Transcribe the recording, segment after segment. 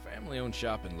family-owned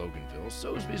shop in Loganville,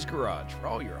 Soesby's Garage, for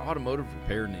all your automotive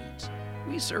repair needs.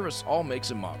 We service all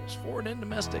makes and models, foreign and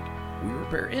domestic. We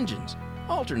repair engines,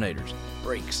 alternators,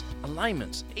 brakes,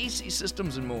 alignments, AC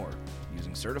systems, and more,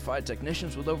 using certified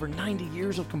technicians with over 90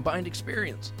 years of combined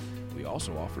experience. We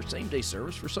also offer same-day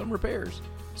service for some repairs.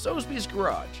 Soesby's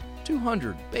Garage,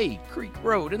 200 Bay Creek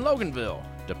Road in Loganville.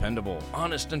 Dependable,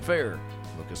 honest, and fair.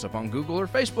 Look us up on Google or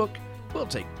Facebook. We'll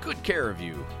take good care of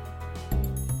you.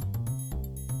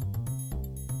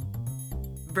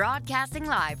 Broadcasting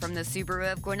live from the Subaru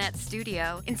of Gwinnett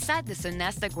studio inside the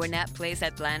Sonesta Gwinnett Place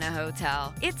Atlanta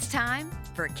Hotel. It's time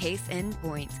for Case in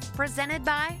Point, presented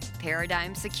by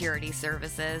Paradigm Security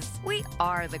Services. We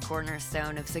are the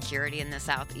cornerstone of security in the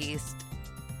Southeast.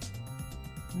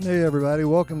 Hey everybody,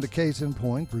 welcome to Case in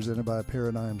Point, presented by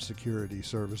Paradigm Security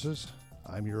Services.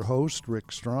 I'm your host, Rick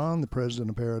Strawn, the president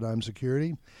of Paradigm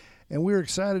Security, and we're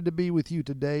excited to be with you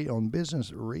today on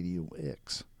Business Radio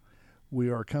X. We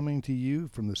are coming to you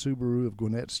from the Subaru of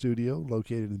Gwinnett studio,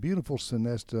 located in the beautiful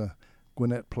Sonesta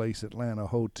Gwinnett Place Atlanta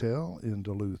Hotel in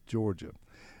Duluth, Georgia.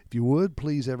 If you would,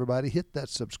 please everybody hit that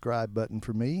subscribe button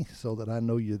for me so that I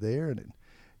know you're there, and it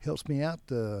helps me out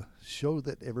to show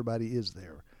that everybody is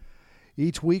there.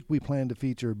 Each week we plan to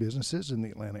feature businesses in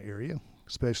the Atlanta area,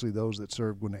 especially those that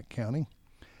serve Gwinnett County,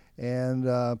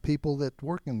 and people that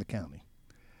work in the county.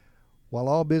 While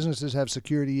all businesses have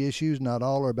security issues, not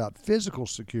all are about physical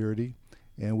security,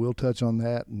 and we'll touch on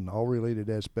that and all related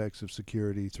aspects of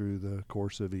security through the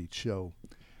course of each show.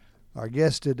 Our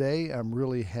guest today, I'm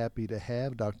really happy to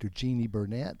have Dr. Jeannie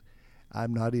Burnett.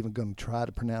 I'm not even going to try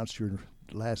to pronounce your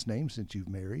last name since you've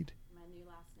married. My new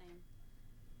last name,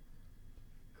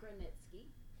 Krenitsky.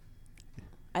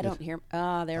 I don't hear.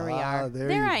 There we are.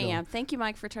 There I am. Thank you,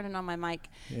 Mike, for turning on my mic.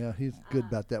 Yeah, he's good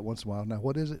about that once in a while. Now,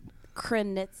 what is it?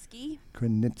 Krenitsky.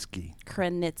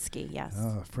 Krenitsky, yes.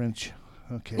 French.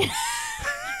 Okay.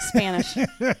 Spanish.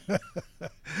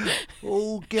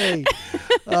 Okay.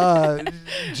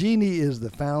 Jeannie is the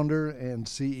founder and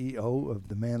CEO of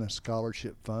the Manna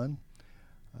Scholarship Fund.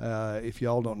 If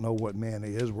y'all don't know what Manna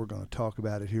is, we're going to talk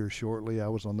about it here shortly. I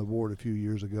was on the board a few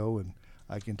years ago, and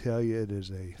I can tell you it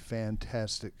is a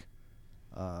fantastic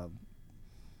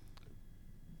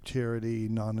charity,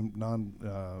 nonprofit.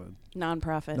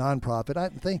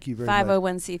 Thank you very much.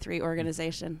 501c3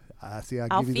 organization. I'll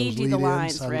feed you the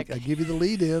lines, Rick. I give you the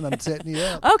lead in. I'm setting you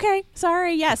up. Okay,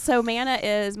 sorry. Yes, so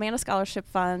Manna Scholarship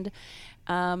Fund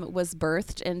was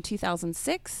birthed in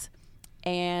 2006,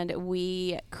 and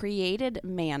we created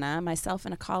Manna. Myself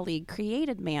and a colleague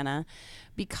created Manna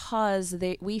because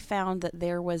we found that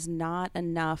there was not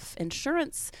enough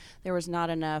insurance, there was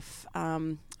not enough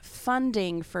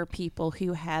funding for people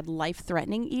who had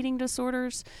life-threatening eating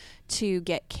disorders to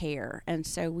get care. And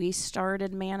so we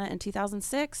started Manna in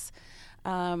 2006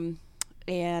 and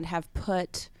have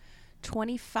put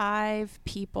 25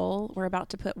 people, we're about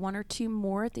to put one or two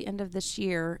more at the end of this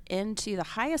year, into the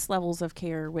highest levels of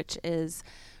care, which is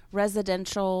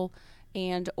residential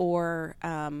and or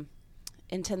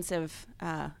intensive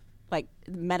like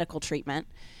medical treatment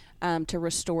to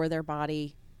restore their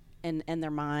body and their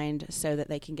mind so that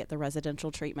they can get the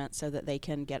residential treatment so that they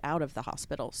can get out of the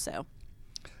hospital. So,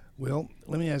 well,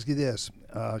 let me ask you this,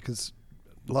 because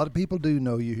a lot of people do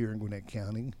know you here in Gwinnett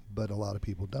County, but a lot of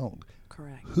people don't.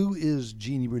 Correct. Who is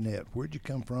Jeannie Burnett? Where'd you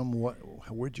come from?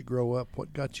 Where'd you grow up?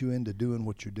 What got you into doing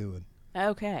what you're doing?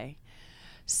 Okay.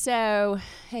 So,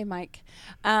 hey, Mike,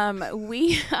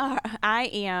 I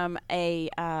am a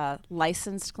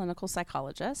licensed clinical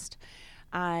psychologist.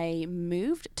 I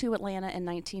moved to Atlanta in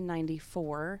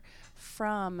 1994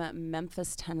 from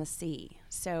Memphis, Tennessee.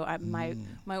 So my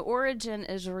origin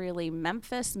is really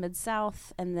Memphis,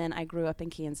 Mid-South, and then I grew up in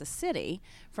Kansas City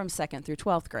from 2nd through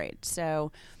 12th grade.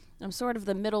 So I'm sort of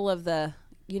the middle of the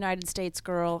United States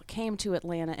girl, came to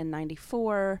Atlanta in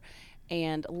 94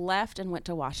 and left and went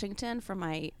to Washington for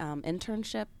my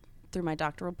internship through my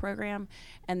doctoral program,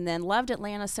 and then loved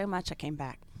Atlanta so much I came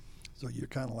back. So you're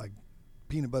kind of like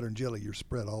peanut butter and jelly, you're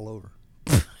spread all over.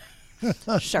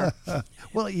 Sure.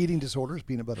 Well, eating disorders,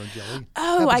 peanut butter and jelly.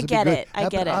 Oh, I get it. I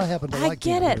happen to like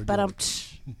get peanut it, butter but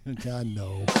jelly. I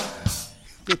know.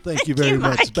 But thank you very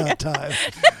much. It's about time.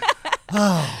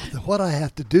 Oh, what I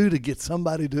have to do to get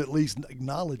somebody to at least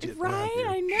acknowledge it. Right,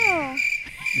 I know.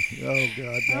 Oh,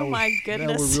 God. Oh, my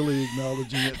goodness. Now we're really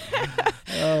acknowledging it.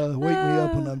 Wake me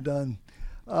up when I'm done.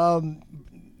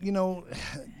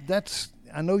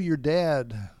 I know your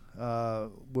dad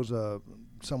was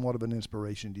somewhat of an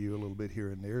inspiration to you a little bit here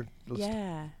and there.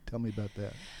 Tell me about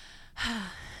that.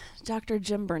 Dr.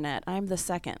 Jim Burnett. I'm the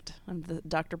second. I'm the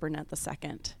Dr. Burnett the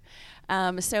second.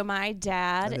 So my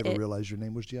dad. I never realized your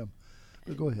name was Jim.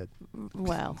 Go ahead.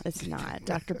 Well, it's not.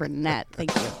 Dr. Burnett,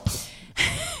 thank you.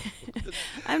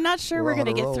 I'm not sure we're on going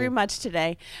to a get roll. through much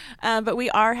today, but we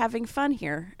are having fun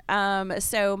here.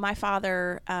 So my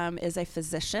father is a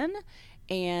physician,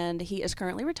 and he is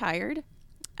currently retired.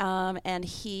 And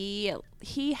he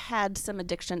had some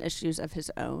addiction issues of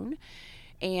his own.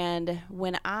 And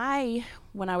when I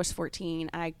was 14,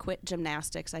 I quit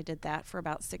gymnastics. I did that for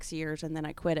about 6 years, and then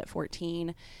I quit at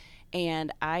 14.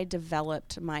 And I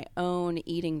developed my own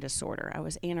eating disorder. I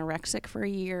was anorexic for a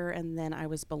year, and then I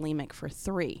was bulimic for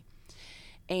 3.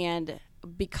 And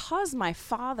because my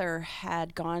father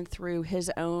had gone through his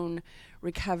own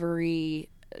recovery,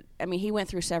 I mean, he went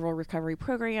through several recovery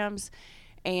programs,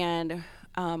 and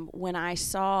when I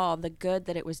saw the good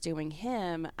that it was doing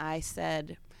him, I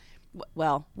said,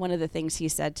 well, one of the things he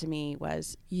said to me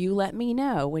was, "You let me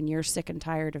know when you're sick and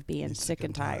tired of being sick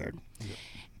and tired." Yep.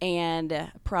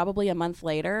 And probably a month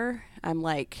later, I'm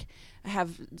like, I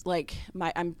have like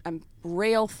I'm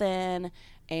rail thin,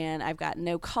 and I've got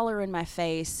no color in my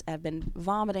face. I've been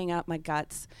vomiting out my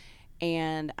guts,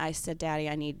 and I said, "Daddy,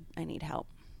 I need help."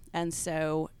 And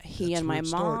so he That's and where my it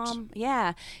starts.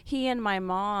 he and my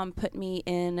mom put me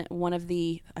in one of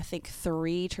the, I think,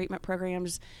 3 treatment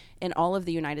programs in all of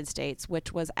the United States,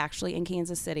 which was actually in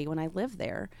Kansas City when I lived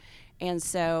there. And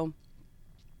so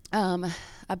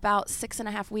about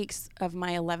 6.5 weeks of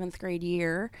my 11th grade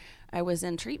year, I was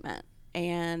in treatment.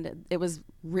 And it was,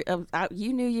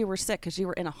 you knew you were sick because you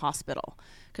were in a hospital,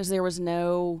 because there was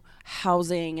no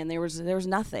housing, and there was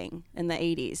nothing in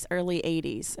the early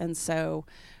 80s. And so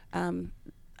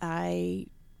I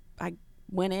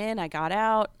went in, I got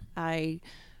out, I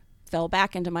fell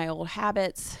back into my old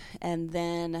habits, and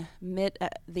then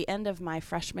the end of my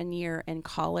freshman year in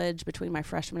college, between my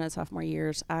freshman and sophomore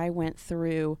years, I went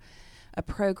through a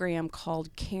program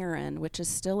called Karen, which is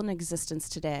still in existence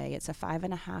today. It's a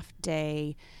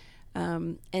 5.5-day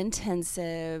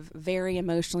intensive, very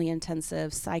emotionally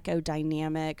intensive,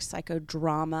 psychodynamic,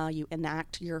 psychodrama. You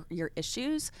enact your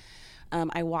issues.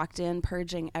 I walked in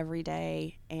purging every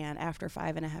day, and after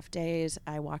 5.5 days,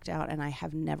 I walked out, and I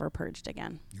have never purged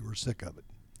again. You were sick of it,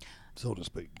 so to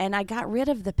speak. And I got rid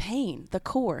of the pain, the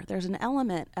core. There's an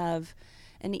element of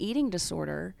an eating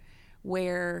disorder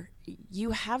where you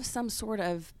have some sort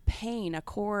of pain, a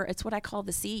core. It's what I call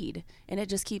the seed, and it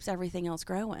just keeps everything else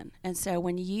growing. And so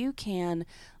when you can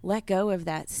let go of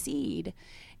that seed,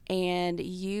 and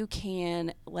you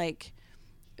can let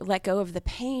go of the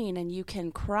pain, and you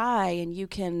can cry, and you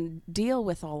can deal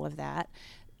with all of that,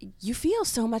 you feel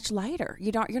so much lighter.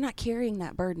 You're not carrying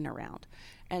that burden around.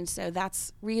 And so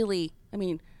that's really, I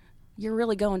mean, you're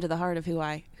really going to the heart of who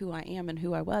I am and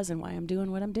who I was and why I'm doing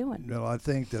what I'm doing. No, I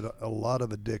think that a lot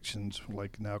of addictions,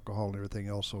 like in alcohol and everything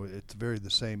else, so it's very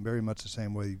much the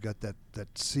same way. You've got that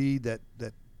seed, that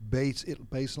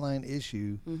baseline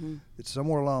issue. Mm-hmm. It's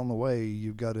somewhere along the way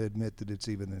you've got to admit that it's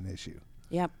even an issue.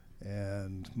 Yep.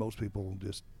 And most people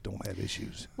just don't have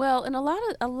issues. Well, and a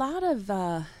lot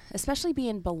of especially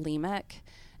being bulimic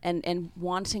and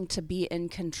wanting to be in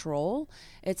control,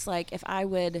 it's like if I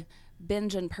would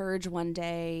binge and purge one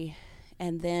day,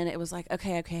 and then it was like,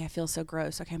 okay, I feel so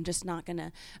gross. Okay, I'm just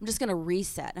gonna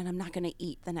reset, and I'm not gonna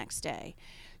eat the next day,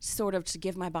 sort of to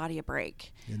give my body a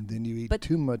break. And then you eat But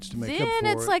too much to make up for it.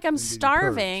 Then it's like I'm and then you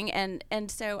starving,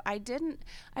 and so I didn't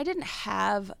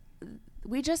have.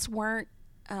 We just weren't.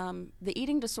 The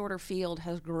eating disorder field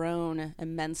has grown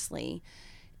immensely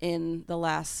in the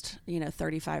last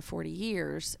 35, 40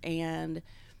 years, and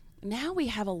now we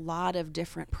have a lot of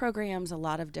different programs, a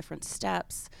lot of different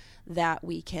steps that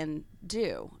we can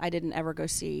do. I didn't ever go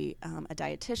see a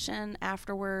dietitian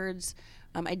afterwards.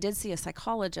 I did see a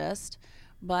psychologist,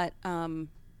 but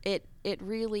it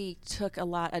really took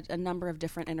a number of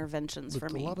different interventions for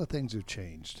me. A lot of things have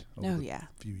changed over the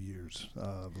few years.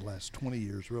 The last 20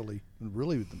 years, really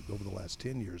over the last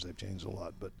 10 years, they've changed a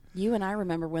lot. But you and I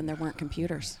remember when there weren't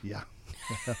computers. Yeah.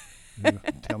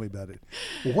 Tell me about it.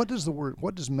 Well, what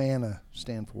does manna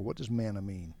stand for? What does manna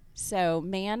mean? So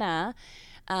manna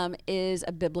is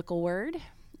a biblical word,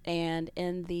 and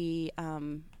in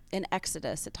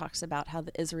Exodus it talks about how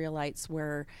the Israelites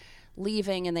were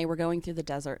leaving, and they were going through the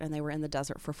desert, and they were in the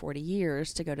desert for 40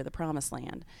 years to go to the promised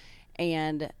land.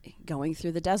 And going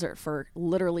through the desert for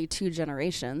literally 2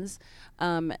 generations,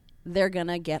 they're going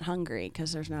to get hungry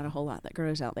because there's not a whole lot that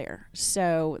grows out there.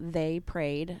 So they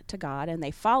prayed to God, and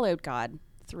they followed God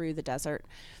through the desert.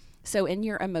 So in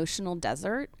your emotional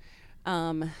desert,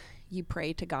 you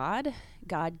pray to God.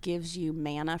 God gives you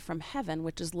manna from heaven,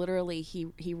 which is literally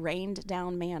he rained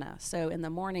down manna. So in the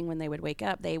morning when they would wake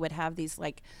up, they would have these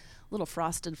like little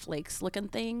frosted flakes looking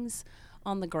things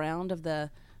on the ground of the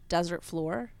desert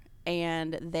floor.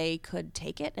 and they could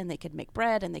take it and they could make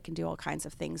bread and they can do all kinds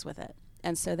of things with it.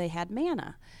 And so they had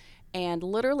manna, and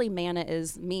literally manna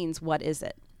means what is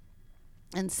it?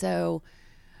 And so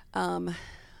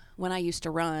when I used to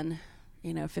run,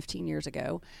 15 years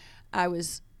ago, I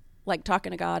was like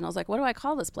talking to God and I was like, what do I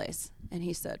call this place? And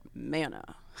he said,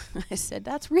 manna. I said,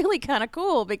 that's really kind of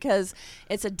cool because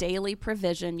it's a daily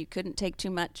provision. You couldn't take too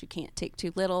much. You can't take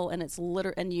too little. And it's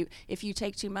if you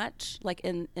take too much, like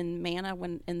in manna,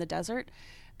 when in the desert,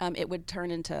 it would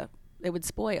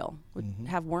spoil, would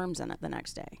have worms in it the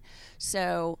next day.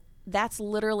 So that's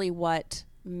literally what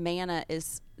manna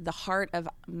is. The heart of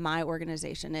my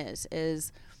organization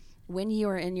is when you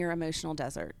are in your emotional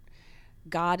desert,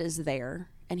 God is there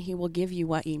and he will give you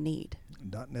what you need.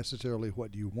 Not necessarily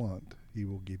what you want. He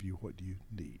will give you what you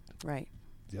need. Right.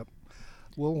 Yep.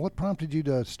 Well, what prompted you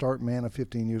to start Manna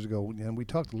 15 years ago? And we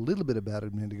talked a little bit about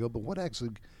it a minute ago, but what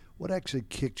actually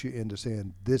kicked you into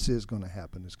saying this is going to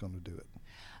happen, it's going to do it?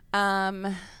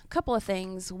 A couple of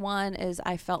things. One is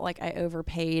I felt like I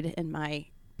overpaid in my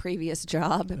previous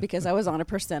job because I was on a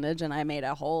percentage and I made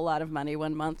a whole lot of money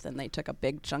one month and they took a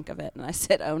big chunk of it and I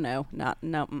said, oh no,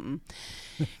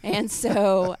 and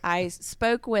so I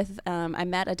spoke with, I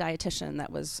met a dietitian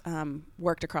that was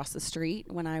worked across the street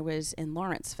when I was in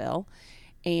Lawrenceville,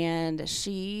 and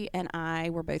she and I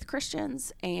were both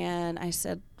Christians, and I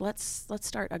said, let's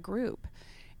start a group.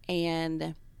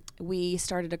 And we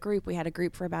started a group. We had a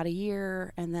group for about a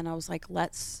year, and then I was like,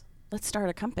 let's start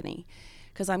a company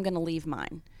because I'm going to leave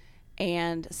mine.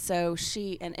 And so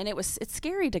and it's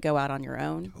scary to go out on your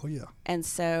own. Oh yeah. And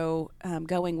so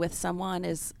going with someone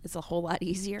is a whole lot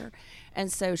easier.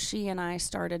 And so she and I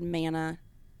started Manna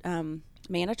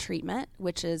Treatment,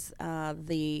 which is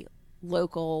the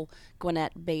local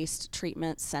Gwinnett-based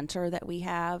treatment center that we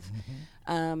have.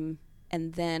 And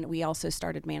then we also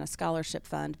started Manna Scholarship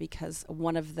Fund because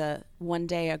one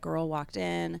day a girl walked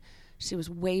in. She was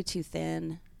way too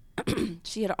thin.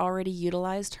 She had already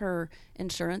utilized her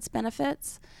insurance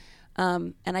benefits,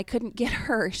 and I couldn't get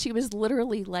her. She was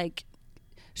literally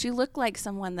she looked like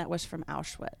someone that was from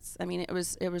Auschwitz. I mean, it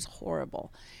was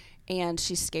horrible, and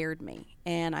she scared me.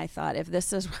 And I thought, if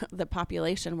this is the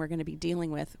population we're going to be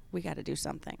dealing with, we got to do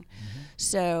something.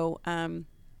 So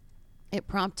it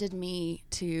prompted me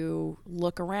to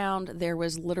look around. There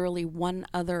was literally one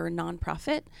other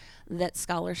nonprofit that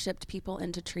scholarshiped people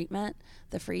into treatment,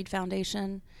 the Freed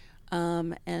Foundation.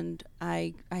 And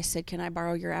I said, can I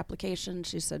borrow your application?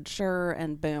 She said, sure.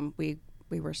 And boom, we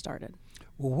were started.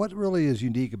 Well, what really is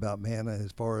unique about Manna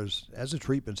as far as a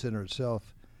treatment center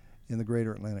itself in the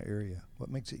greater Atlanta area? What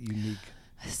makes it unique?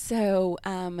 So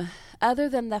other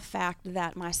than the fact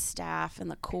that my staff and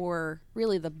the core,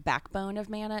 really the backbone of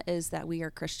Manna, is that we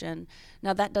are Christian.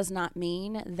 Now, that does not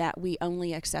mean that we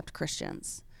only accept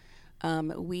Christians.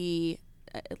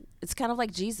 It's kind of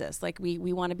like Jesus. Like we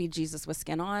want to be Jesus with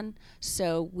skin on.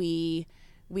 So we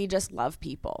just love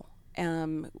people.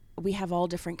 We have all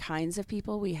different kinds of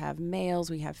people. We have males,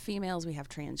 we have females, we have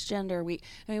transgender.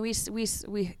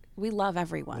 We love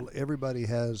everyone. Well, everybody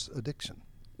has addiction.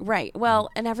 Right. Well,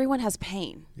 and everyone has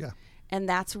pain. Yeah. And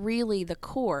that's really the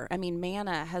core. I mean,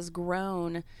 Manna has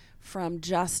grown from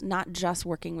not just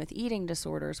working with eating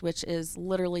disorders, which is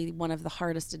literally one of the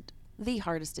hardest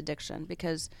addiction,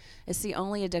 because it's the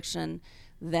only addiction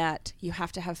that you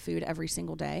have to have food every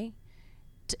single day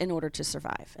in order to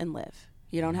survive and live.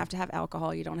 You don't have to have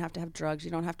alcohol. You don't have to have drugs. You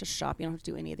don't have to shop. You don't have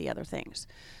to do any of the other things.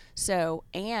 So,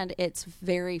 and it's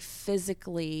very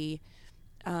physically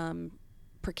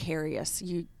precarious.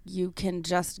 You can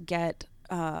just get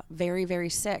very, very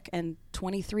sick, and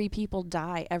 23 people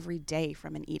die every day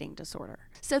from an eating disorder.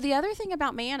 So the other thing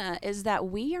about Manna is that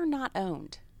we are not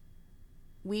owned.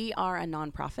 We are a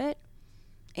nonprofit,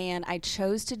 and I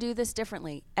chose to do this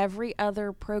differently. Every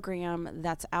other program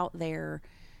that's out there,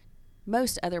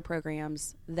 most other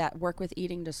programs that work with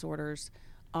eating disorders,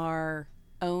 are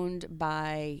owned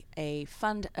by a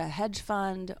hedge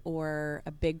fund, or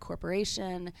a big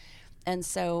corporation. And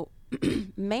so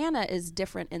Manna is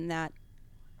different in that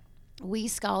we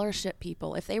scholarship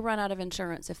people. If they run out of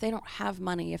insurance, if they don't have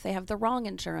money, if they have the wrong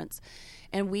insurance,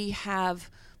 and we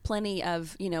have plenty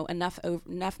of,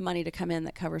 enough money to come in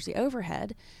that covers the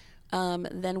overhead,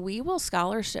 then we will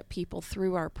scholarship people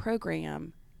through our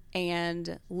program.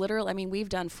 And literally, we've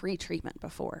done free treatment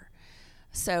before.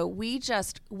 So we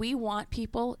want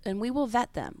people, and we will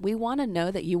vet them. We want to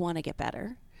know that you want to get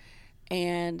better.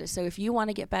 And so if you want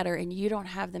to get better and you don't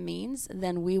have the means,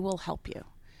 then we will help you.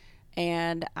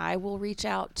 And I will reach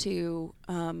out to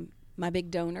my big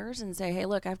donors and say, hey,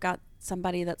 look, I've got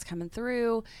somebody that's coming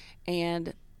through,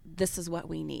 and this is what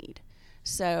we need.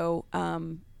 So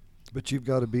But you've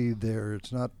got to be there.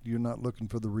 You're not looking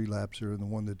for the relapser and the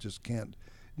one that just can't,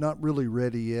 not really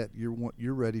ready yet.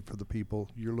 You're ready for the people.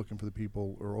 You're looking for the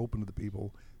people, or open to the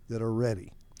people that are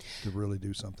ready to really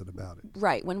do something about it.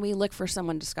 Right. When we look for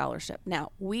someone to scholarship.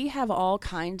 Now, we have all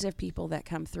kinds of people that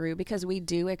come through because we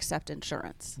do accept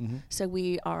insurance. Mm-hmm. So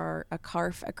we are a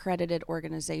CARF accredited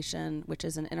organization, which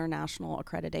is an international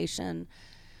accreditation,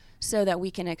 so that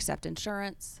we can accept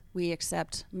insurance. We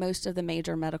accept most of the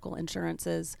major medical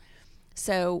insurances.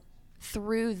 So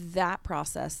through that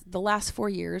process, the last 4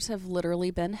 years have literally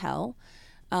been hell.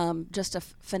 Just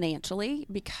financially,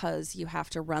 because you have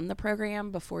to run the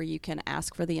program before you can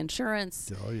ask for the insurance.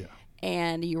 Oh, yeah.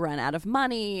 And you run out of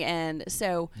money. And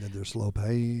so. And they're slow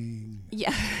paying.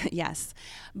 Yeah, yes.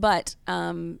 But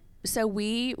so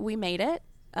we made it,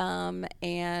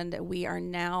 and we are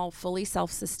now fully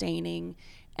self-sustaining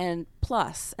and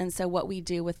plus. And so what we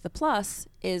do with the plus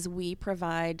is we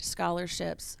provide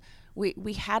scholarships.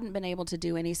 We hadn't been able to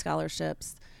do any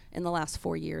scholarships in the last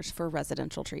 4 years for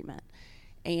residential treatment.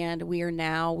 And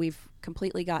we've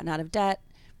completely gotten out of debt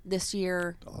this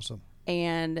year. Awesome.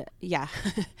 And yeah,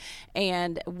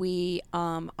 and we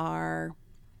are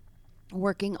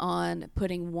working on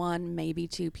putting 1, maybe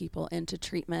 2 people into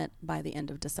treatment by the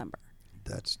end of December.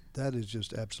 That is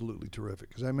just absolutely terrific.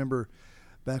 Because I remember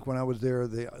back when I was there,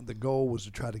 the goal was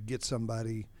to try to get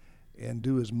somebody and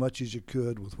do as much as you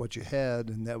could with what you had,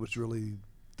 and that was really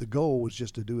the goal, was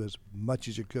just to do as much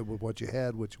as you could with what you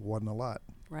had, which wasn't a lot.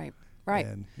 Right. Right.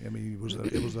 And I mean,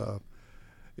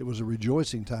 it was a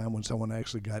rejoicing time when someone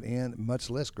actually got in, much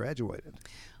less graduated.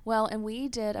 Well, and we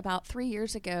did about 3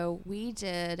 years ago, we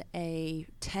did a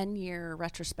 10-year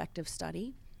retrospective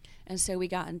study. And so we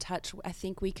got in touch. I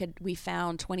think we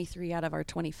found 23 out of our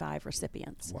 25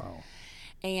 recipients. Wow.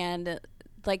 And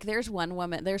like, there's one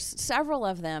woman, there's several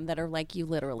of them that are like, you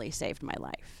literally saved my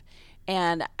life.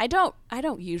 And I don't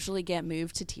usually get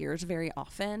moved to tears very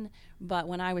often, but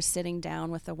when I was sitting down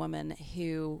with a woman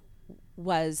who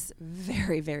was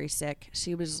very, very sick,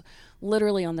 she was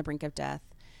literally on the brink of death.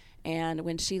 And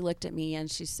when she looked at me and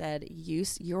she said,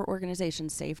 your organization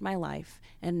saved my life,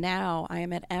 and now I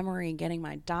am at Emory getting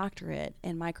my doctorate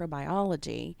in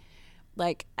microbiology,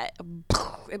 like,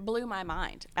 it blew my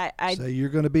mind. So you're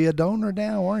going to be a donor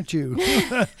now, aren't you?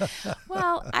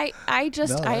 Well, I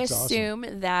assume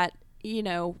awesome. that,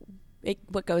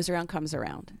 what goes around comes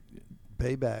around.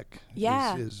 Payback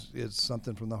is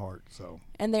something from the heart. So.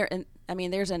 And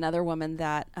there's another woman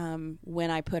that when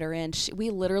I put her in, we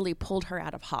literally pulled her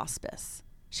out of hospice.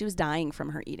 She was dying from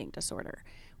her eating disorder.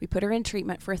 We put her in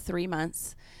treatment for 3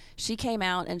 months. She came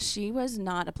out, and she was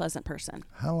not a pleasant person.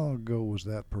 How long ago was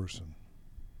that person?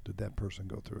 Did that person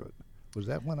go through it? Was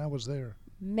that when I was there?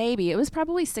 Maybe. It was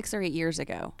probably 6 or 8 years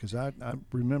ago. Because I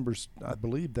remember, I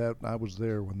believe that I was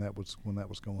there when that was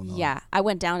going on. Yeah. I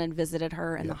went down and visited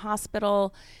her in the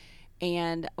hospital.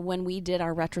 And when we did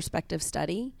our retrospective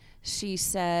study, she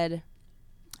said,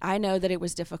 I know that it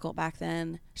was difficult back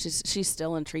then. She's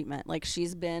still in treatment. Like,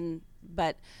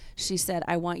 but she said,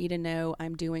 I want you to know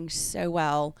I'm doing so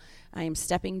well. I am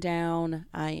stepping down.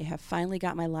 I have finally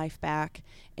got my life back,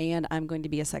 and I'm going to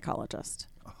be a psychologist.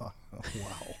 Wow.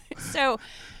 So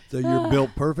you're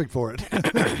built perfect for it.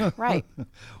 Right.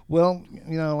 Well,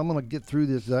 I'm going to get through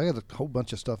this. I got a whole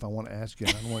bunch of stuff I want to ask you.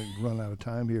 I don't want to run out of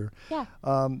time here. Yeah.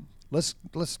 Let's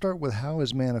start with, how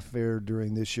has MANA fared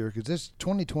during this year? Because this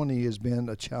 2020 has been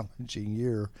a challenging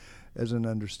year, as an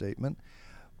understatement.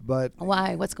 But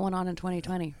why? What's going on in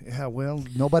 2020? Yeah, well,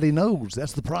 nobody knows.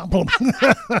 That's the problem.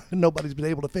 Nobody's been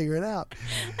able to figure it out.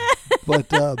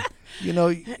 But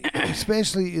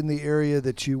especially in the area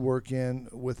that you work in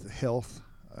with health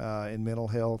and mental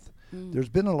health, there's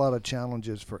been a lot of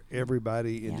challenges for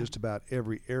everybody in just about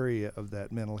every area of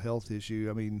that mental health issue.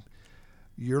 I mean,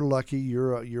 you're lucky.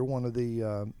 You're one of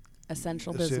the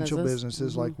essential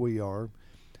businesses like we are.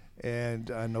 And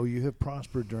I know you have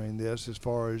prospered during this as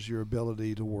far as your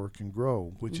ability to work and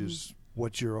grow, which is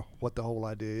what the whole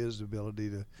idea is, the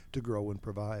ability to grow and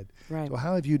provide. Right. So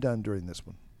how have you done during this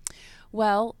one?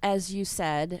 Well, as you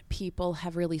said, people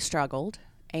have really struggled.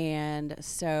 And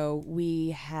so we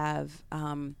have,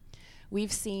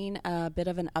 we've seen a bit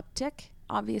of an uptick,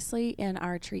 obviously, in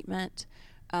our treatment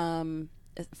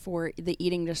for the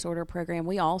eating disorder program.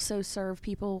 We also serve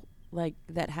people like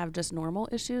that have just normal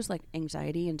issues like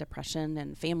anxiety and depression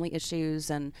and family issues.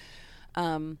 And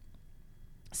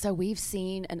so we've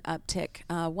seen an uptick.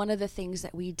 One of the things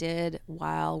that we did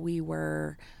while we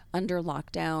were under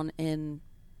lockdown in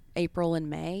April and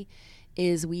May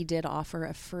is we did offer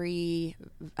a free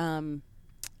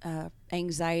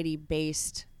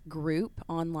anxiety-based group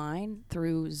online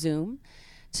through Zoom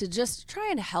to just try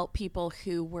and help people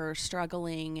who were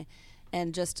struggling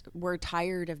and just were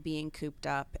tired of being cooped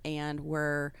up and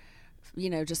were,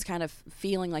 just kind of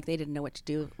feeling like they didn't know what to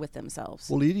do with themselves.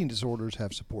 Well, eating disorders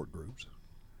have support groups,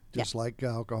 just like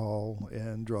alcohol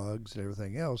and drugs and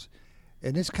everything else.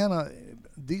 And it's kind of,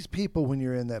 these people, when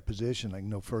you're in that position, I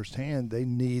know firsthand, they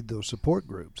need those support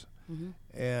groups.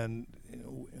 Mm-hmm. And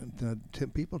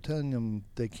people telling them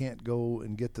they can't go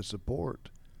and get the support,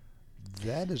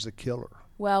 that is a killer.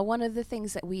 Well, one of the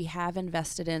things that we have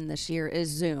invested in this year is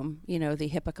Zoom, the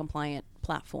HIPAA compliant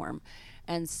platform.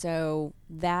 And so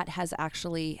that has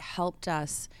actually helped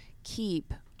us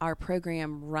keep our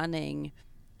program running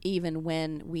even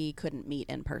when we couldn't meet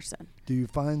in person. Do you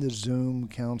find the Zoom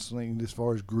counseling, as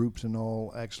far as groups and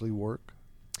all, actually work?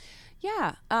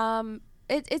 Yeah.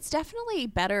 It's definitely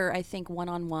better, I think,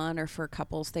 one-on-one or for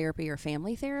couples therapy or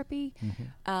family therapy.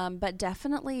 Mm-hmm. But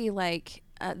definitely,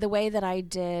 the way that I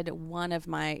did one of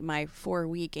my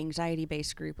 4-week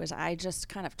anxiety-based group was I just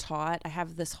kind of taught. I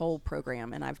have this whole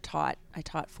program, and I taught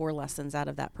 4 lessons out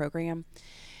of that program.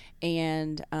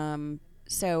 And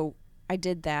so I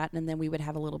did that, and then we would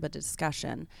have a little bit of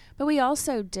discussion. But we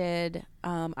also did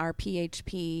our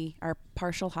PHP, our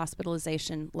partial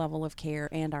hospitalization level of care,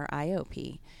 and our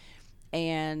IOP.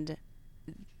 And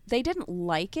they didn't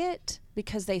like it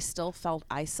because they still felt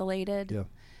isolated. Yeah.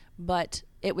 But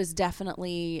it was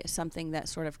definitely something that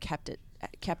sort of kept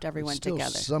everyone still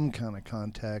together. Some kind of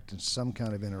contact and some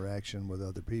kind of interaction with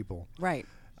other people. Right.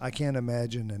 I can't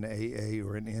imagine an AA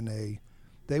or an NA.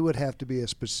 They would have to be a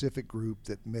specific group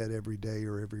that met every day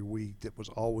or every week that was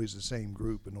always the same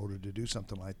group in order to do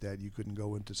something like that. You couldn't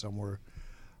go into somewhere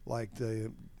like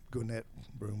the Gwinnett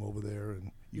room over there,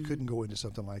 and you couldn't go into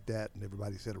something like that and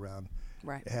everybody sit around,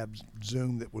 have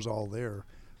Zoom that was all there.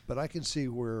 But I can see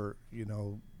where,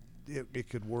 it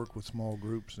could work with small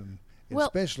groups and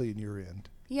especially in your end.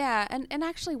 Yeah, and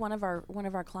actually one of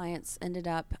our clients ended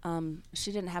up,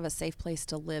 she didn't have a safe place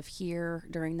to live here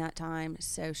during that time,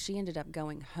 so she ended up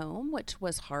going home, which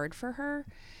was hard for her.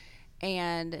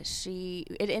 And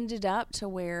it ended up to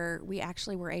where we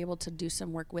actually were able to do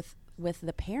some work with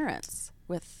the parents,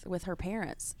 with her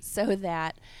parents, so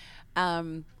that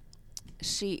that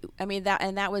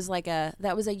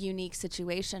was a unique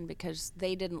situation because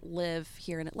they didn't live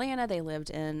here in Atlanta. They lived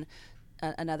in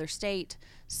another state.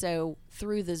 So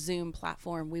through the Zoom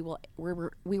platform,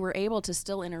 we were able to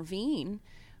still intervene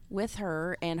with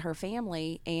her and her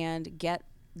family and get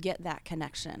that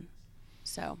connection.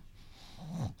 So,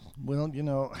 well,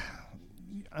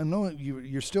 I know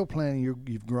you're still planning.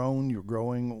 You've grown. You're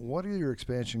growing. What are your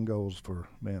expansion goals for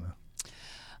MANA?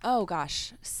 Oh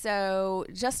gosh. So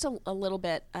just a little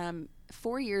bit.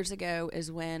 4 years ago in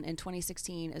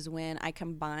 2016 is when I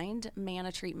combined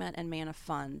MANA Treatment and MANA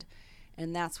Fund.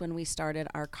 And that's when we started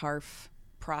our CARF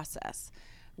process.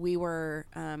 We were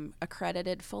fully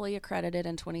accredited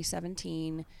in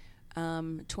 2017.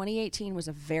 2018 was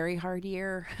a very hard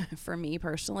year for me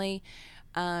personally.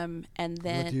 And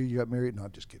then what year you got married? No,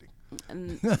 just kidding.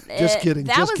 Just kidding.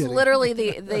 That was literally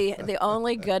the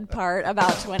only good part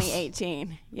about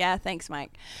 2018. Yeah, thanks,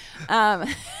 Mike.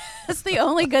 That's the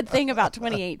only good thing about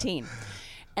 2018.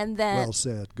 And then, well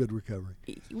said. Good recovery.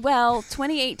 Well,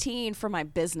 2018 for my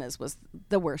business was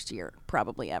the worst year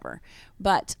probably ever.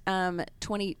 But in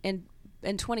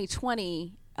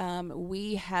 2020,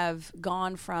 we have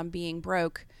gone from being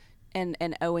broke and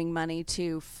owing money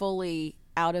to fully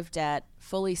out of debt,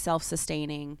 fully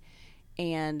self-sustaining,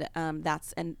 and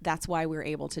that's why we're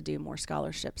able to do more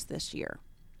scholarships this year.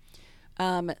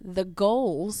 The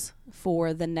goals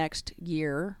for the next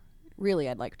year. Really,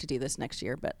 I'd like to do this next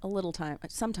year, but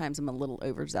sometimes I'm a little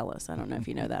overzealous. I don't know if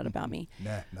you know that about me.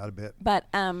 Nah, not a bit. But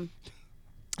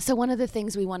so one of the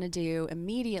things we want to do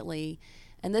immediately,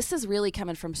 and this is really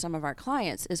coming from some of our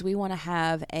clients, is we want to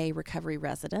have a recovery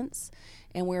residence.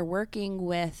 And we're working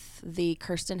with the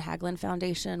Kirsten Haglund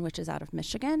Foundation, which is out of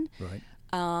Michigan. Right.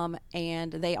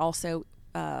 And they also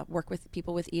work with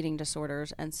people with eating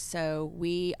disorders. And so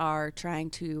we are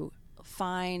trying to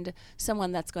find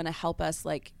someone that's going to help us,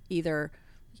 like either,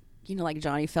 like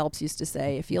Johnny Phelps used to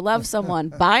say, if you love someone,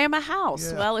 buy them a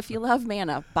house. Yeah. Well, if you love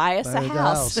MANA, buy us a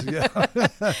house. Yeah.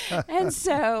 And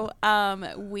so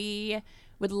we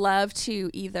would love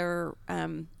to either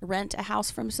rent a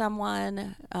house from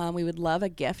someone. We would love a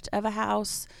gift of a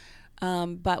house.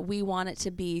 But we want it to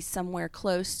be somewhere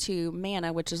close to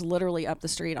MANA, which is literally up the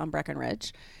street on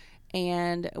Breckenridge.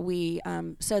 And we,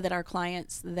 so that our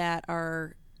clients that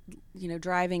are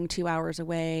driving 2 hours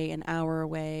away, an hour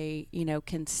away,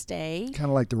 can stay. Kind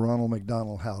of like the Ronald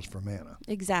McDonald House for MANA.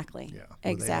 Exactly. Yeah.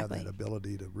 Exactly. They have that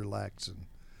ability to relax and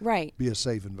be a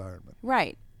safe environment.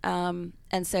 Right.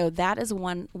 And so that is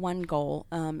one goal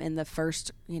in the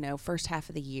first half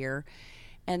of the year.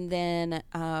 And then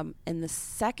in the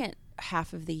second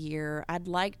half of the year, I'd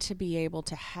like to be able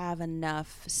to have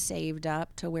enough saved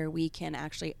up to where we can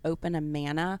actually open a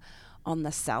Manna on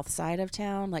the south side of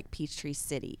town, like Peachtree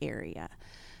City area,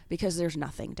 because there's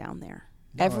nothing down there.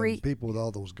 No, and people with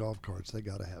all those golf carts, they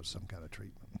got to have some kind of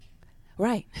treatment.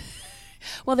 Right.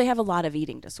 Well, they have a lot of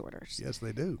eating disorders. Yes,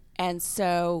 they do. And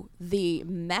so the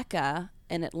mecca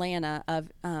in Atlanta of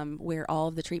where all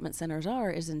of the treatment centers are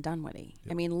is in Dunwoody.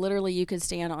 Yep. I mean, literally, you could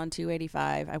stand on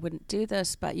 285. I wouldn't do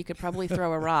this, but you could probably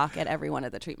throw a rock at every one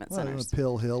of the treatment centers.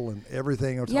 Pill Hill and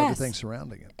everything, or yes, everything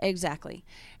surrounding it. Exactly.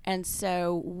 And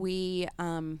so we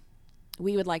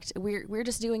would like to. We're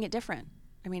just doing it different.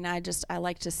 I mean, I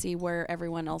like to see where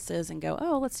everyone else is and go,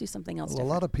 oh, let's do something else different.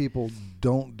 A lot of people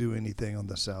don't do anything on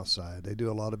the south side. They do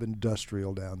a lot of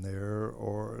industrial down there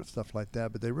or stuff like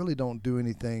that, but they really don't do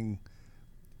anything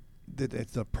that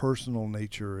it's a personal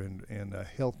nature and a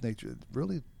health nature.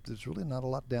 Really, there's really not a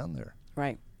lot down there.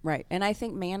 Right. And I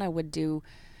think Manna would do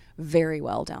very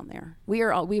well down there. We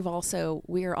are also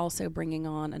bringing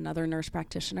on another nurse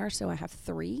practitioner, so I have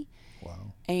 3.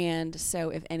 Wow. And so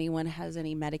if anyone has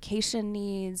any medication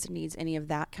needs any of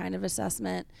that kind of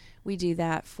assessment, we do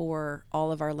that for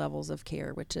all of our levels of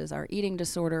care, which is our eating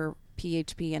disorder,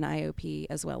 PHP, and IOP,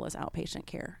 as well as outpatient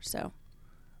care. So,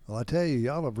 well, I tell you,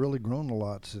 y'all have really grown a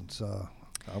lot since I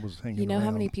was hanging around. You know how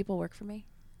many people work for me?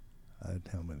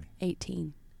 How many?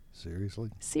 18. Seriously?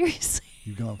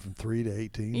 You've gone from 3 to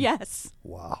 18? Yes.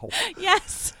 Wow.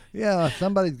 Yes. Yeah,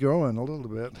 somebody's growing a little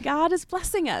bit. God is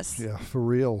blessing us. Yeah, for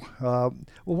real. Well,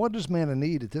 what does Manna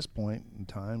need at this point in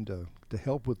time to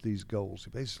help with these goals?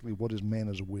 Basically, what is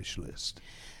Manna's wish list?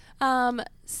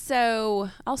 So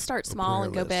I'll start small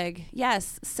and go list. big.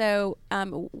 Yes. So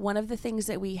one of the things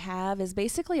that we have is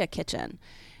basically a kitchen.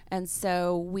 And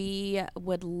so we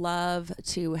would love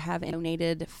to have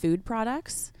donated food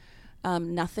products.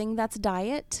 Nothing that's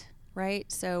diet,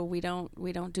 right? So we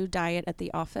don't do diet at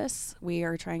the office. We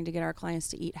are trying to get our clients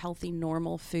to eat healthy,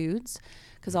 normal foods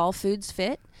because all foods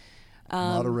fit.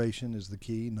 Moderation is the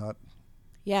key, not...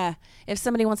 Yeah. If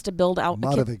somebody wants to build out...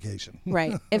 Modification.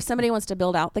 Right. If somebody wants to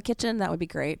build out the kitchen, that would be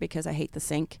great because I hate the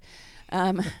sink.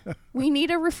 We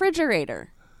need a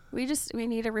refrigerator. We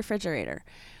need a refrigerator.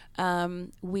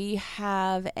 We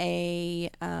have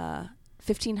a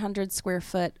 1,500 square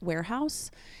foot warehouse.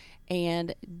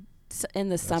 And in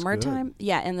the summertime,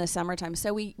 in the summertime.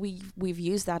 So we've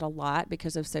used that a lot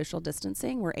because of social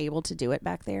distancing. We're able to do it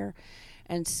back there.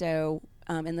 And so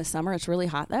in the summer, it's really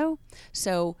hot though.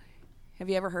 So have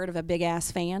you ever heard of a big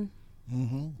ass fan?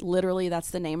 Mm-hmm. Literally,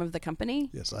 that's the name of the company.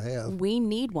 Yes, I have. We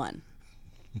need one.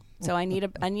 So I need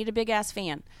a big ass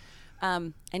fan.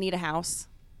 I need a house,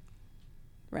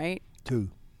 right? 2.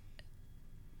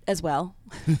 As well.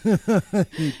 You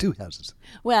need 2 houses.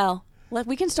 Well,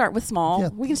 we can start with small. Yeah,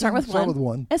 we can start with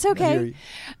one. It's okay.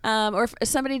 Or if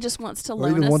somebody just wants to loan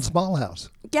us. Or even one small house.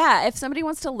 Yeah, if somebody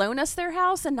wants to loan us their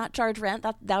house and not charge rent,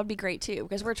 that would be great too,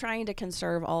 because we're trying to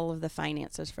conserve all of the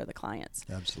finances for the clients.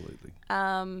 Absolutely.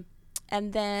 And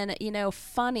then,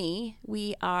 funny,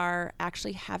 we are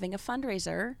actually having a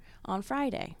fundraiser on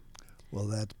Friday. Well,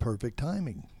 that's perfect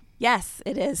timing. Yes,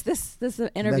 it is. This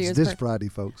interview is this Friday,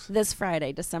 folks. This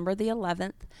Friday, December the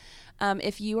 11th.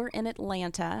 If you are in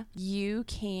Atlanta, you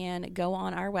can go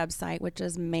on our website, which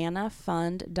is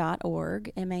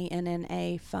mannafund.org,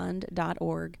 MANNA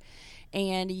fund.org,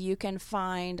 and you can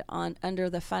find under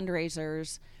the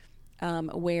fundraisers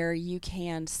where you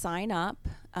can sign up.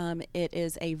 It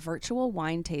is a virtual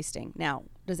wine tasting. Now,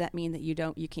 does that mean that you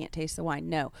can't taste the wine?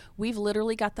 No. We've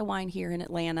literally got the wine here in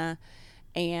Atlanta,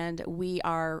 and we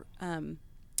are... and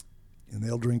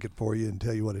they'll drink it for you and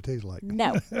tell you what it tastes like.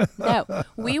 No.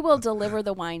 We will deliver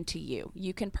the wine to you.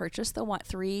 You can purchase the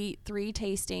three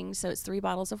tastings, so it's 3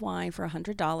 bottles of wine for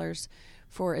 $100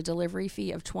 for a delivery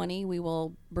fee of $20. We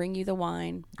will bring you the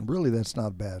wine. Really, that's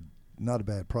not bad. Not a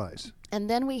bad price. And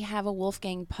then we have a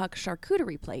Wolfgang Puck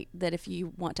charcuterie plate that if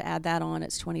you want to add that on,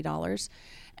 it's $20.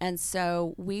 And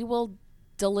so we will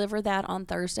deliver that on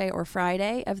Thursday or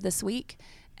Friday of this week.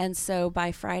 And so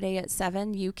by Friday at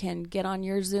 7, you can get on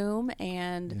your Zoom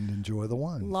and enjoy the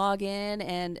wine. Log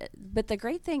in. But the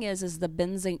great thing is the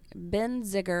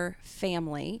Benziger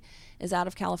family is out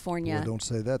of California. Well, don't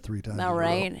say that 3 times. All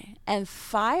right. And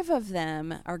 5 of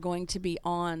them are going to be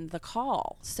on the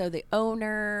call. So the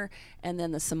owner and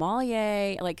then the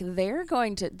sommelier, they're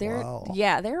going to,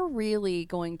 they're really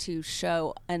going to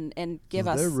show and give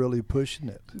us. They're really pushing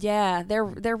it. Yeah, they're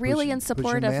really in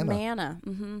support of Manna.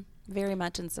 Mm-hmm. very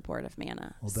much in support of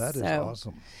Manna. Well, that is So,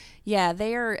 awesome. Yeah,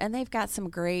 and they've got some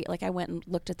great, like I went and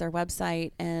looked at their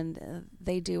website, and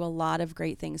they do a lot of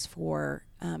great things for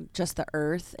just the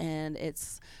earth, and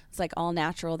it's like all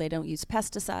natural. They don't use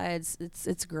pesticides.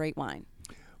 It's great wine.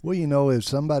 Well, you know, if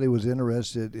somebody was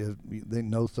interested, if they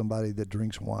know somebody that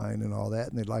drinks wine and all that,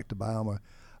 and they'd like to buy them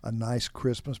a nice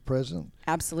Christmas present,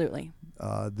 Absolutely.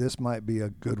 this might be a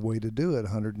good way to do it.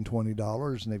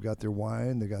 $120, and they've got their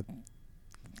wine. They got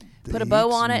the Put a bow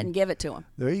eats on it and give it to them.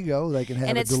 there you go. They can have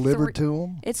And it it's delivered to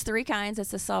them. It's 3 kinds.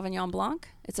 It's a Sauvignon Blanc,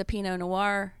 it's a Pinot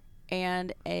Noir,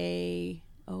 and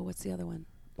what's the other one?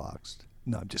 Boxed.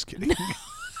 No, I'm just kidding.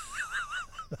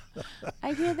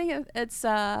 I can't think of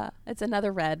it's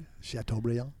another red.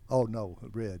 Chateaubriand? Oh, no,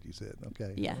 red, you said.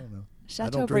 Okay. Yeah. I don't know. I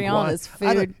don't drink Chateaubriand wine. is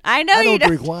food. I know I you don't don't.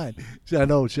 drink wine. I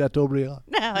know, Chateaubriand.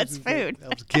 No, it's food. I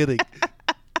was kidding.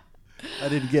 I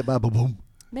didn't get my boom.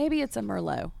 Maybe it's a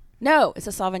Merlot. No, it's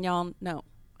a Sauvignon. No,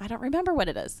 I don't remember what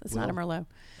it is. It's not a Well, Merlot.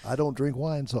 I don't drink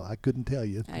wine, so I couldn't tell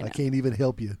you. I I know. can't even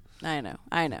help you. I know.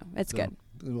 It's So, good.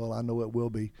 Well, I know it will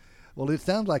be. Well, it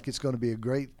sounds like it's going to be a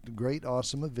great,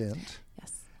 awesome event.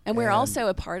 Yes. And we're And- also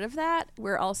a part of that.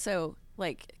 We're also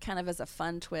like kind of as a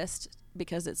fun twist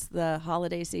because it's the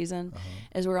holiday season,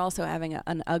 is we're also having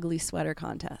an ugly sweater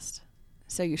contest.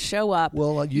 So you show up.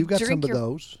 Well, you've got some drink of your-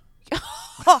 those.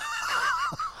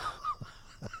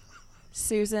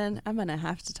 Susan, I'm going to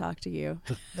have to talk to you.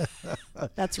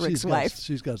 That's Rick's She's got- wife.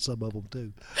 She's got some of them,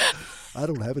 too. I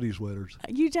don't have any sweaters.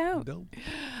 You don't. No.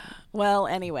 Well,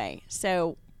 anyway,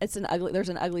 so there's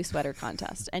an ugly sweater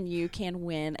contest, and you can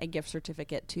win a gift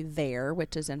certificate to There,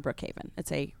 which is in Brookhaven.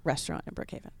 It's a restaurant in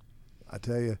Brookhaven. I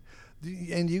tell you.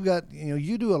 And you got,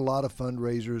 you do a lot of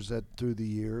fundraisers through the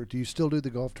year. Do you still do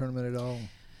the golf tournament at all?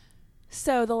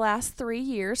 So the last 3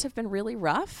 years have been really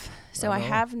rough. So I know.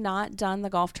 have not done the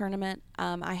golf tournament.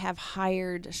 I have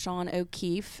hired Sean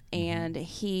O'Keefe, and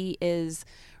he is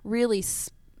really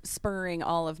spurring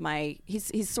all of my.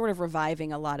 He's sort of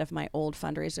reviving a lot of my old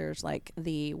fundraisers, like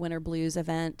the Winter Blues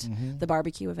event, the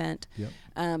barbecue event, Yep.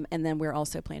 and then we're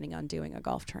also planning on doing a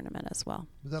golf tournament as well.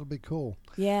 That'll be cool.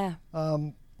 Yeah.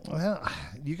 Well,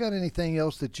 you got anything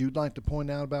else that you'd like to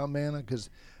point out about Manna? Because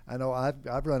I know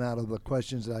I've run out of the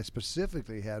questions that I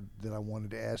specifically had that I wanted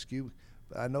to ask you.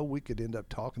 I know we could end up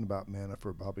talking about Manna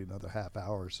for probably another half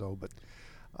hour or so, but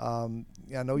I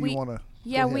know you want to.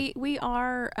 Yeah, we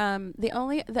are.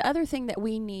 The other thing that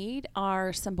we need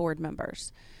are some board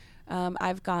members.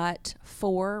 I've got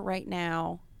 4 right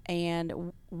now,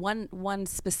 and one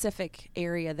specific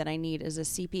area that I need is a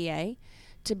CPA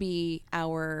to be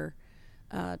our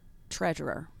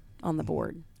treasurer on the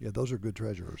board. Yeah, those are good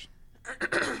treasurers.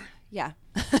 Yeah.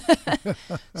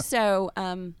 So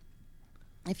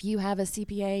if you have a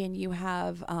CPA and you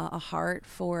have a heart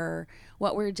for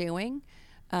what we're doing,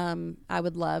 I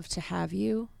would love to have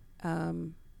you,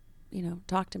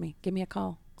 talk to me. Give me a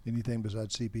call. Anything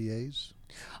besides CPAs?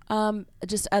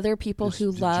 Just other people Just who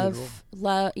in love,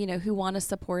 who want to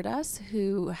support us,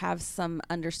 who have some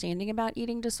understanding about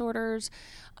eating disorders.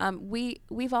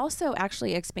 We've also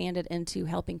actually expanded into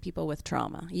helping people with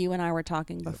trauma. You and I were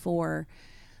talking before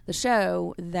the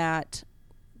show that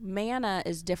Manna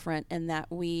is different in that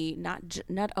we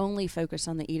not only focus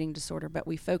on the eating disorder, but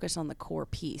we focus on the core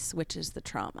piece, which is the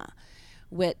trauma,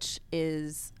 which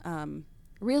is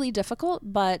really difficult.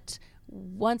 But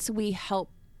once we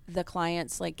help the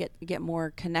clients get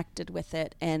more connected with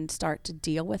it and start to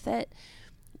deal with it,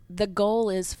 the goal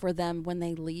is for them when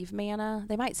they leave Manna,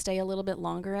 they might stay a little bit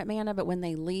longer at Manna, but when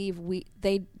they leave,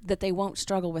 they won't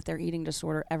struggle with their eating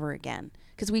disorder ever again,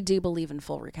 because we do believe in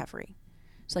full recovery.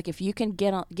 It's like if you can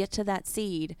get to that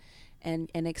seed and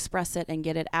express it and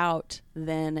get it out,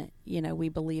 then we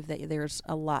believe that there's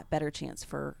a lot better chance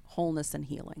for wholeness and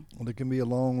healing. Well, it can be a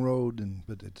long road,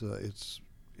 but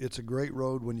it's a great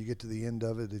road when you get to the end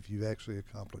of it if you actually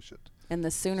accomplish it. And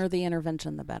the sooner the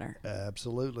intervention, the better.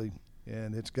 Absolutely.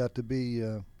 And it's got to be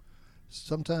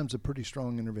sometimes a pretty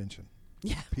strong intervention.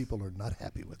 Yeah. People are not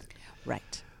happy with it.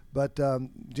 Right. But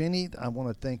Jenny, I want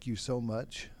to thank you so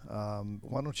much.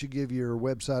 Why don't you give your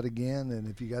website again, and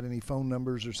if you got any phone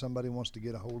numbers or somebody wants to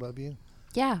get a hold of you?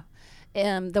 Yeah.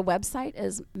 The website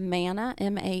is Manna,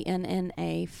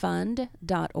 MANNA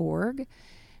fund.org.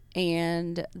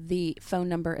 And the phone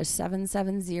number is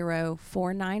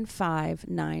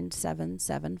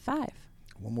 770-495-9775.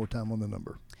 One more time on the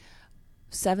number.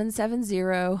 770,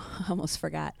 almost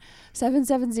forgot,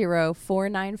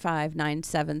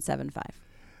 770-495-9775.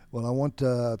 Well, I want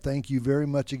to thank you very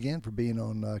much again for being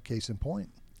on Case in Point.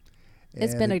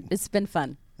 It's been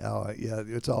fun. Oh yeah,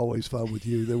 it's always fun with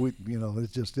you. It is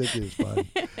fun.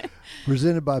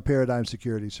 Presented by Paradigm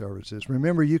Security Services.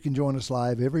 Remember, you can join us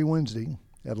live every Wednesday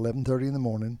at 11:30 in the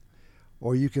morning,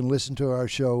 or you can listen to our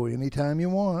show anytime you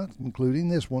want, including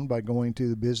this one, by going to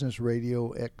the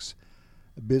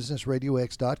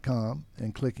businessradiox.com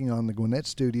and clicking on the Gwinnett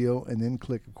Studio, and then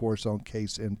click, of course, on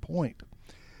Case in Point.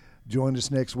 Join us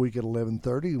next week at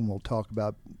 11:30, and we'll talk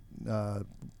about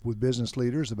with business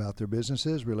leaders about their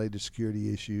businesses, related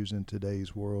security issues in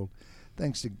today's world.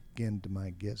 Thanks again to my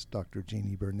guest, Dr.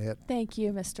 Jeannie Burnett. Thank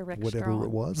you, Mr. Rick Whatever Strawn.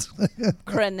 it was.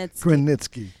 Krenitsky.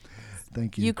 Krenitsky.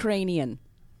 Thank you. Ukrainian.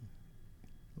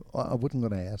 I wasn't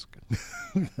going to ask.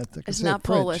 I think It's I said not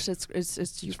French. Polish.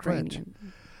 It's Ukrainian.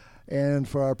 And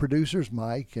for our producers,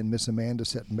 Mike and Miss Amanda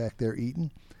sitting back there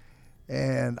eating.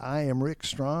 And I am Rick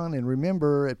Strawn. And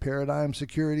remember, at Paradigm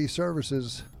Security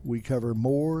Services, we cover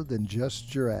more than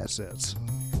just your assets.